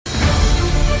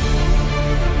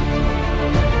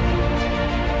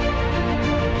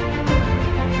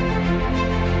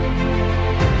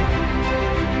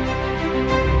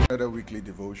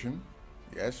devotion.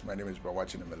 Yes, my name is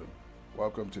Brawachinamelu.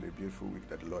 Welcome to the beautiful week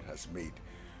that the Lord has made.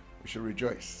 We should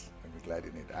rejoice and be glad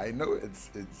in it. I know it's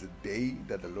a day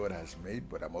that the Lord has made,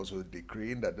 but I'm also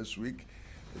decreeing that this week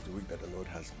is the week that the Lord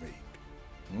has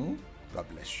made. God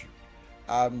bless you.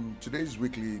 Today's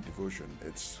weekly devotion,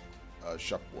 it's a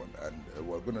sharp one, and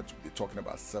we're going to be talking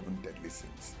about 7 deadly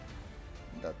sins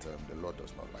that the Lord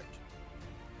does not like,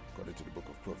 according to the book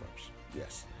of Proverbs.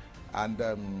 Yes. And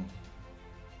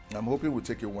I'm hoping we'll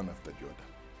take it one after the other.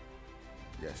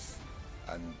 Yes.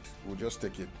 And we'll just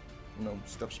take it,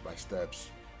 steps by steps,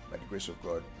 by the grace of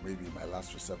God. Maybe it might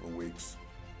last for 7 weeks,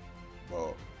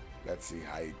 but let's see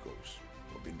how it goes.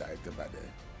 We're being directed by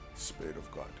the Spirit of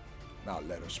God. Now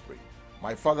let us pray.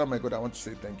 My Father, my God, I want to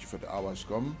say thank you for the hours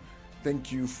come.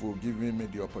 Thank you for giving me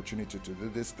the opportunity to do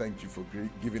this. Thank you for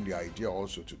giving the idea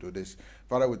also to do this.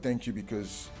 Father, we thank you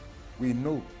because we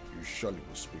know you surely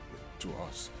will speak to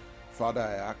us. Father,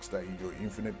 I ask that in your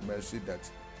infinite mercy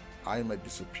that I might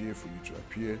disappear for you to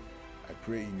appear. I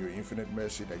pray in your infinite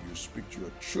mercy that you speak to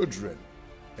your children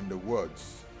in the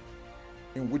words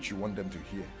in which you want them to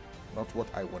hear, not what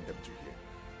I want them to hear.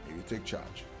 May you take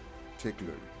charge, take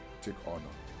glory, take honor,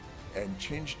 and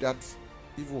change that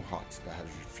evil heart that has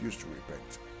refused to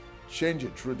repent. Change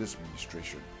it through this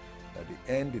ministration, that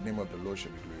the end, the name of the Lord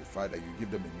shall be glorified, that you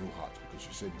give them a new heart, because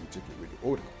you said you would take away the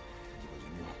old heart and give us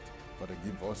a new heart. Father,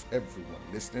 give us, everyone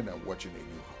listening and watching, a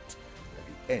new heart, that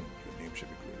the end, your name shall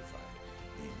be glorified.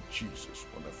 In Jesus'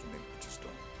 wonderful name it is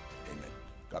done. Amen.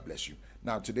 God bless you.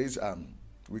 Now, today's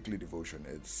weekly devotion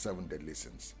is 7 deadly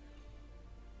sins.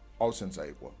 All sins are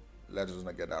equal. Let us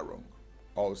not get that wrong.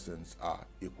 All sins are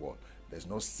equal. There's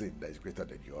no sin that is greater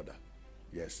than the other.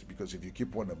 Yes, because if you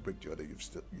keep one and break the other,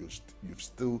 you've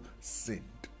still sinned.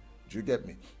 Do you get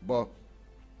me? But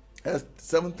there's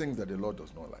 7 things that the Lord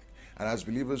does not like. And as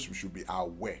believers, we should be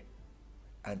aware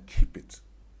and keep it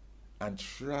and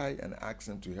try and ask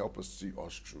Him to help us see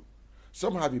us through.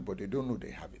 Some have it, but they don't know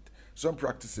they have it. Some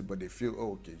practice it, but they feel,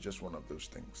 oh, okay, just one of those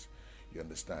things. You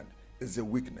understand? It's a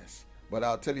weakness. But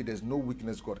I'll tell you, there's no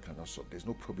weakness God cannot solve. There's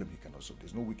no problem He cannot solve.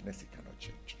 There's no weakness He cannot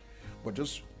change. But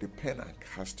just depend and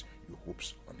cast your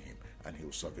hopes on Him, and He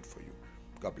will solve it for you.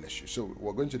 God bless you. So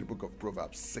we're going to the book of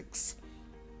Proverbs 6,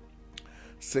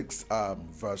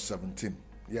 verse 17.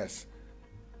 Yes,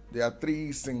 there are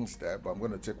 3 things there, but I'm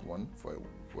going to take one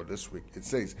for this week. It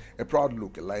says, a proud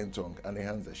look, a lying tongue, and a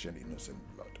hands that shed innocent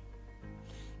blood.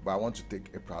 But I want to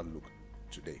take a proud look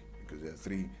today, because there are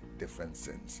 3 different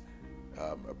sins.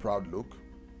 A proud look,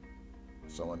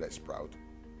 someone that's proud,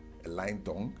 a lying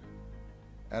tongue,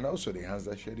 and also the hands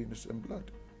that shed innocent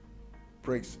blood.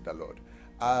 Praise the Lord.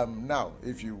 Now,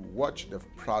 if you watch the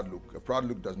proud look, a proud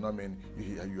look does not mean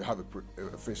you have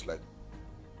a face like.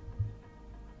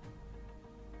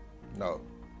 No,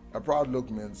 a proud look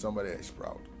means somebody that is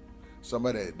proud,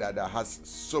 somebody that has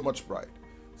so much pride,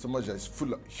 someone that is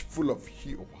full of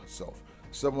he or herself,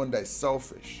 someone that is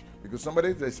selfish. Because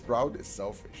somebody that is proud is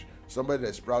selfish. Somebody that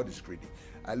is proud is greedy.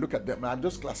 I look at them, I'm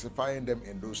just classifying them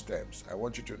in those terms. I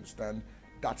want you to understand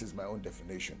that is my own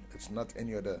definition. It's not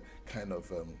any other kind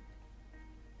of,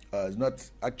 it's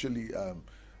not actually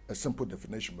a simple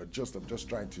definition, but I'm just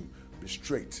trying to be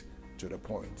straight to the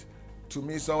point. To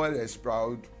me, someone that is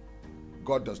proud,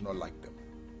 God does not like them.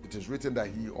 It is written that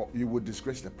he will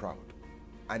disgrace the proud,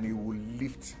 and He will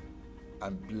lift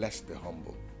and bless the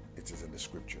humble. It is in the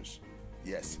scriptures.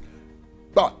 Yes.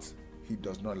 But He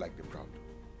does not like the proud.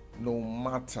 No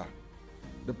matter.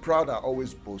 The proud are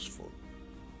always boastful.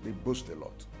 They boast a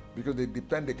lot because they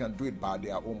can do it by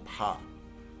their own power.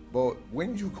 But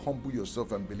when you humble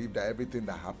yourself and believe that everything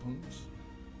that happens,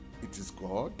 it is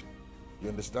God, you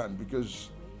understand? Because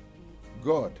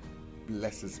God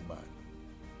blesses man.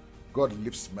 God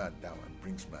lifts man down and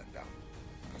brings man down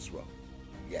as well.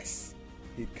 Yes,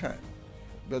 He can.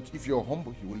 But if you're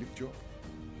humble, He will lift you up.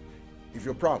 If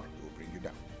you're proud, He will bring you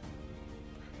down.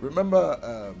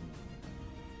 Remember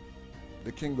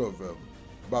the king of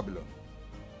Babylon,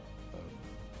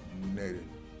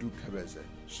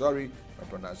 sorry, my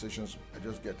pronunciations, I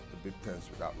just get a bit tense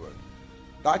with that word.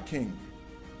 That king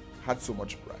had so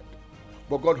much pride,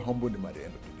 but God humbled him at the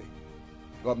end of the day.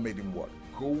 God made him what?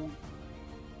 Go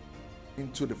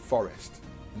into the forest,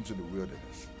 into the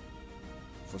wilderness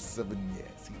for 7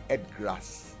 years. He ate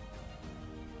grass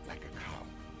like a cow.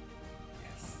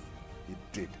 Yes, he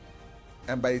did.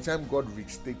 And by the time God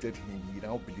restated him, he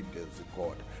now believed there was a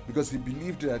God. Because he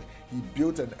believed that he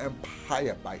built an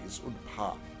empire by his own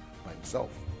power, by himself,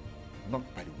 not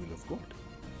by the will of God.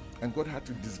 And God had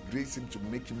to disgrace him to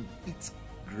make him eat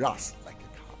grass like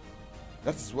a cow.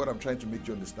 That is what I'm trying to make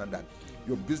you understand, that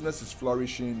your business is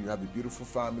flourishing, you have a beautiful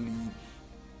family,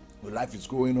 Your life is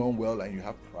going on well and you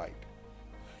have pride.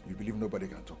 You believe nobody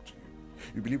can talk to you.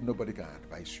 You believe nobody can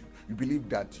advise you. You believe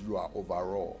that you are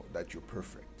overall, that you're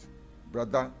perfect.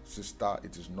 Brother, sister,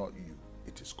 it is not you.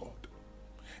 It is God.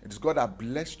 It is God that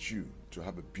blessed you to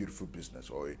have a beautiful business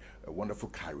or a wonderful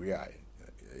career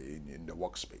in the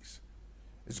workspace.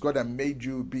 It's God that made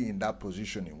you be in that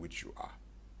position in which you are.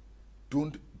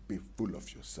 Don't be full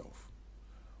of yourself.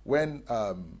 When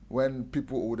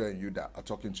people older than you that are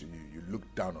talking to you, you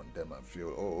look down on them and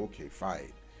feel, oh, okay,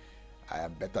 fine, I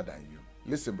am better than you.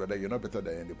 Listen, brother, you're not better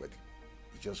than anybody.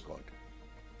 It's just God.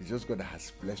 It's just God that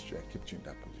has blessed you and kept you in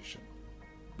that position.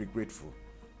 Be grateful.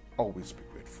 Always be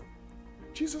grateful.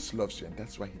 Jesus loves you, and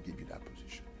that's why he gave you that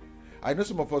position. I know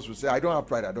some of us will say, I don't have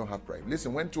pride, I don't have pride.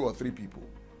 Listen, when 2 or 3 people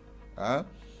have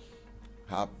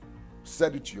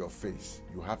said it to your face,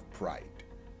 you have pride.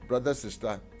 Brother,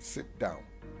 sister, sit down.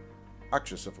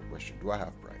 Ask yourself a question. Do I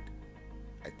have pride?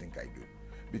 I think I do.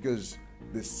 Because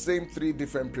the same 3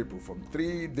 different people from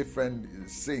 3 different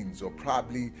saints, or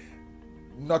probably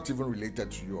not even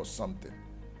related to you or something,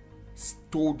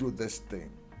 told you this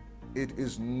thing. It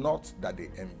is not that they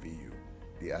envy you.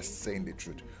 They are saying the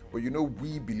truth. But you know,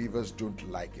 we believers don't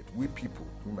like it. We people,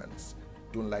 humans,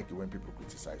 don't like it when people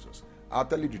criticize us. I'll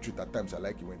tell you the truth, at times I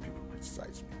like it when people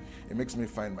criticize me. It makes me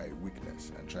find my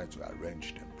weakness and try to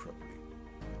arrange them properly.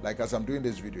 Like as I'm doing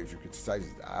this video, if you criticize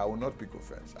it, I will not pick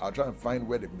offense. I'll try and find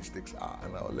where the mistakes are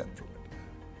and I'll learn from it.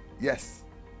 Yes.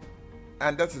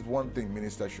 And that is one thing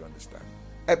ministers should understand.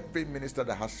 Every minister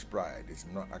that has pride is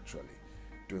not actually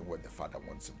doing what the Father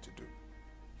wants him to do.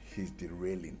 He's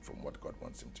derailing from what God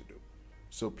wants him to do.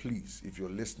 So please, if you're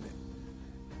listening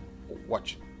or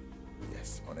watching,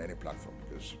 yes, on any platform,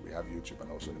 because we have YouTube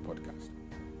and also the podcast,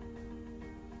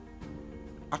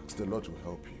 ask the Lord to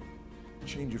help you,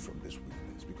 change you from this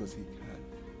weakness, because he can.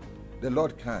 The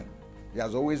Lord can. He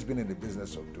has always been in the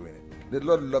business of doing it. The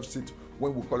Lord loves it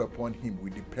when we call upon him, we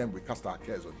depend, we cast our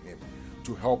cares on him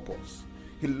to help us.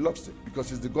 He loves it because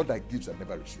he's the God that gives and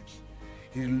never receives.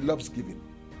 He loves giving.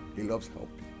 He loves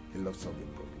helping. He loves solving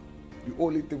problems. The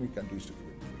only thing we can do is to give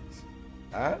him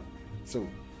praise. So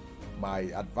my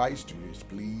advice to you is,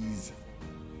 please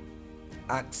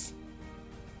ask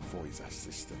for his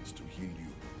assistance to heal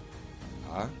you.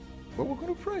 But we're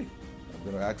going to pray. I'm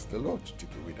going to ask the Lord to take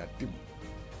away that demon,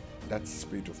 that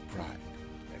spirit of pride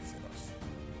that is in us.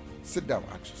 Sit down,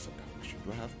 ask yourself that question.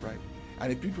 Do I have pride?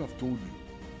 And if people have told you,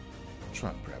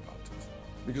 try and pray about it.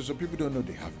 Because some people don't know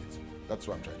they have it. That's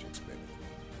why I'm trying to explain it.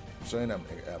 I'm sorry I'm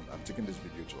taking this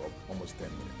video to almost 10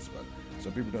 minutes, but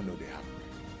some people don't know they have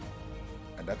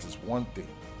pride. And that is one thing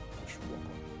we should work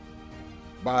on.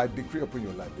 But I decree upon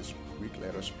your life this week,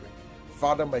 let us pray.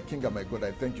 Father, my King and my God,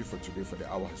 I thank you for today, for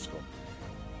the hour has come.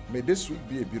 May this week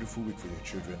be a beautiful week for your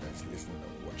children that is listening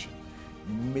and watching.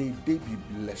 May they be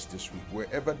blessed this week.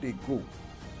 Wherever they go,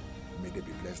 may they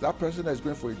be blessed. That person that is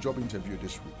going for a job interview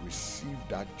this week, receive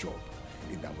that job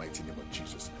in the mighty name of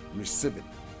Jesus. Receive it.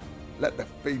 Let the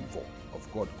favor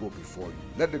of God go before you.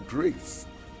 Let the grace,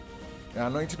 the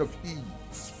anointing of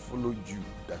ease follow you,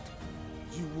 that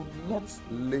you will not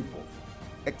labor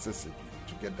excessively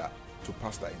to get that, to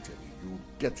pass that interview. You will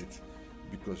get it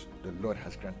because the Lord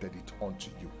has granted it unto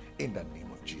you in the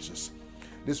name of Jesus.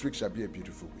 This week shall be a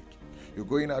beautiful week. You're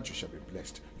going out, you shall be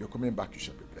blessed. You're coming back, you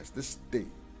shall be blessed. This day,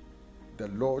 the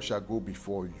Lord shall go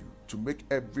before you to make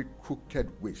every crooked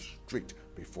way straight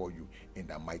before you in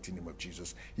the mighty name of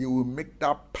Jesus. He will make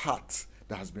that path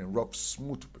that has been rough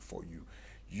smooth before you.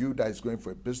 You that is going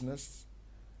for a business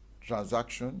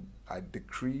transaction, I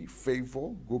decree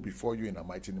favor go before you in the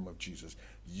mighty name of Jesus.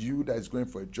 You that is going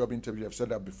for a job interview, I've said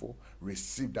that before,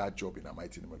 receive that job in the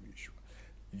mighty name of Yeshua.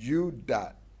 You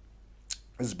that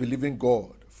is believing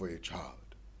God for a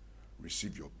child,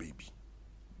 receive your baby.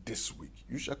 This week,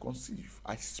 you shall conceive.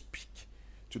 I speak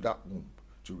to that womb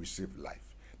to receive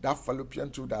life. That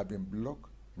fallopian tube that has been blocked,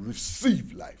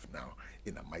 receive life now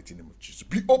in the mighty name of Jesus.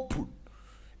 Be open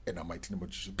in the mighty name of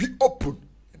Jesus. Be open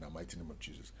in the mighty name of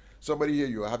Jesus. Somebody here,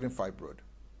 you are having fibroid.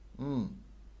 And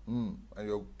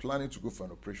you're planning to go for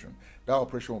an operation. That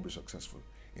operation will be successful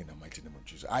in the mighty name of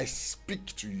Jesus. I speak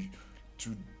to you,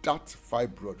 to that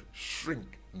fibroid,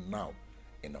 shrink now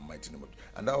in the mighty name of Jesus.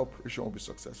 And that operation will be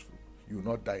successful. You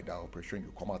will not die in that operation.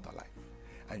 You come out alive.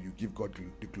 And you give God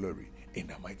the glory in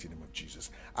the mighty name of Jesus.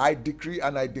 I decree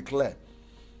and I declare,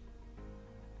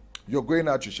 you're going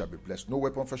out, you shall be blessed. No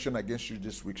weapon fashioned against you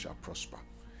this week shall prosper.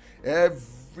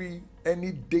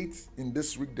 Any date in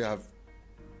this week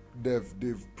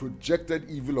they've projected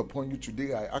evil upon you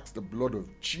today, I ask the blood of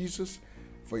Jesus,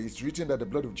 for it's written that the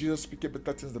blood of Jesus speaketh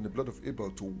better things than the blood of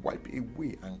Abel, to wipe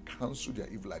away and cancel their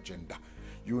evil agenda.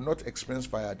 You will not experience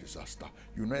fire disaster.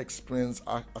 You will not experience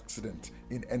accident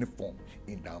in any form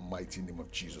in the mighty name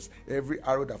of Jesus. Every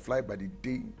arrow that flies by the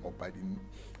day or by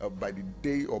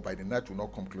the night will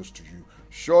not come close to you.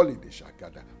 Surely they shall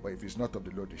gather, but if it's not of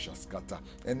the Lord, they shall scatter.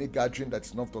 Any gathering that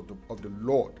is not of the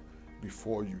Lord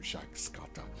before you shall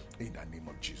scatter in the name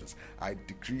of Jesus. I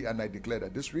decree and I declare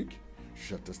that this week you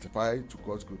shall testify to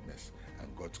God's goodness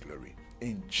and God's glory.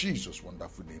 In Jesus'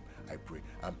 wonderful name, I pray.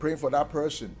 I'm praying for that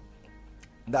person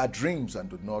that dreams and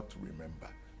do not remember.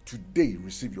 Today,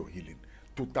 receive your healing,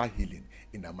 total healing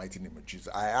in the mighty name of Jesus.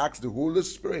 I ask the Holy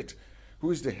Spirit,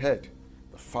 who is the head,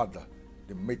 the Father,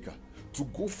 the Maker, to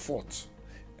go forth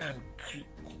and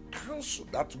cancel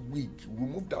that wig,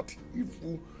 remove that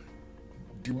evil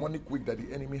demonic wig that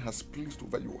the enemy has placed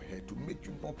over your head to make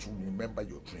you not to remember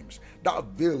your dreams. That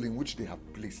veil in which they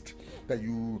have placed, that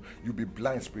you be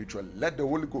blind spiritually. Let the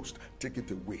Holy Ghost take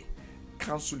it away.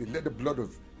 Cancel it. Let the blood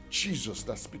of Jesus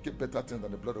that speaketh better things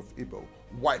than the blood of Abel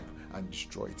wipe and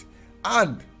destroy it.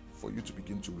 And for you to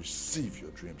begin to receive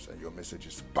your dreams and your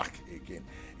messages back again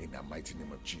in the mighty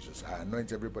name of Jesus. I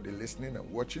anoint everybody listening and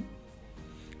watching.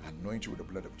 I anoint you with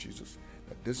the blood of Jesus,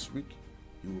 that this week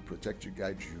He will protect you,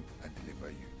 guide you, and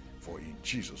deliver you. For in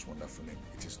Jesus' wonderful name,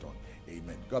 it is done.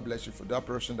 Amen. God bless you. For that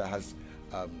person that has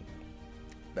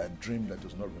that dream that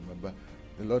does not remember,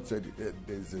 the Lord said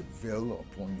there's a veil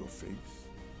upon your face.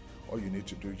 All you need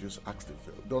to do is just ask the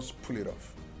veil. Just pull it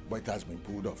off. But it has been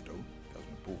pulled off, though. It has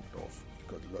been pulled off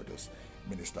because the Lord has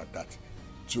ministered that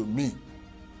to me.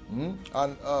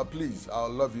 And please, I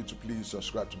would love you to please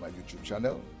subscribe to my YouTube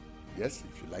channel. Yes,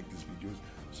 if you like these videos,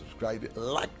 subscribe,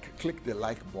 click the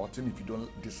like button.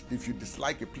 If you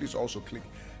dislike it, please also click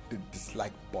the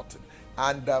dislike button.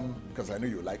 And because I know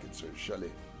you like it, so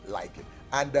surely like it.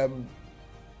 And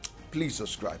please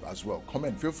subscribe as well.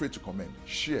 Comment. Feel free to comment.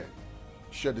 Share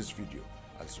this video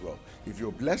as well. If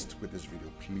you're blessed with this video,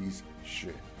 please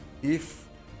share. If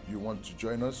you want to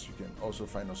join us, you can also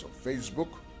find us on Facebook.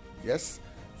 Yes,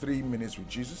 3 Minutes with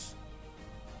Jesus,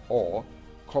 or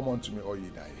come on to me, or you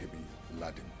die heavy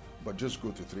laden. But just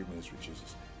go to 3 Minutes with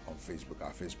Jesus on Facebook,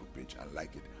 our Facebook page, and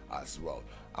like it as well.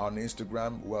 On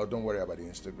Instagram, well, don't worry about the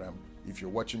Instagram. If you're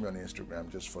watching me on Instagram,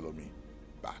 just follow me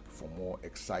back for more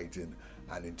exciting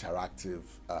and interactive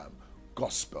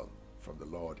gospel from the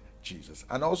Lord Jesus.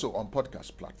 And also on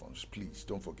podcast platforms, please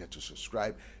don't forget to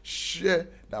subscribe, share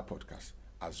that podcast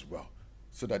as well,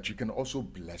 so that you can also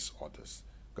bless others.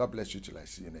 God bless you till I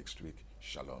see you next week.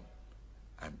 Shalom,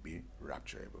 and be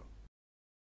rapturable.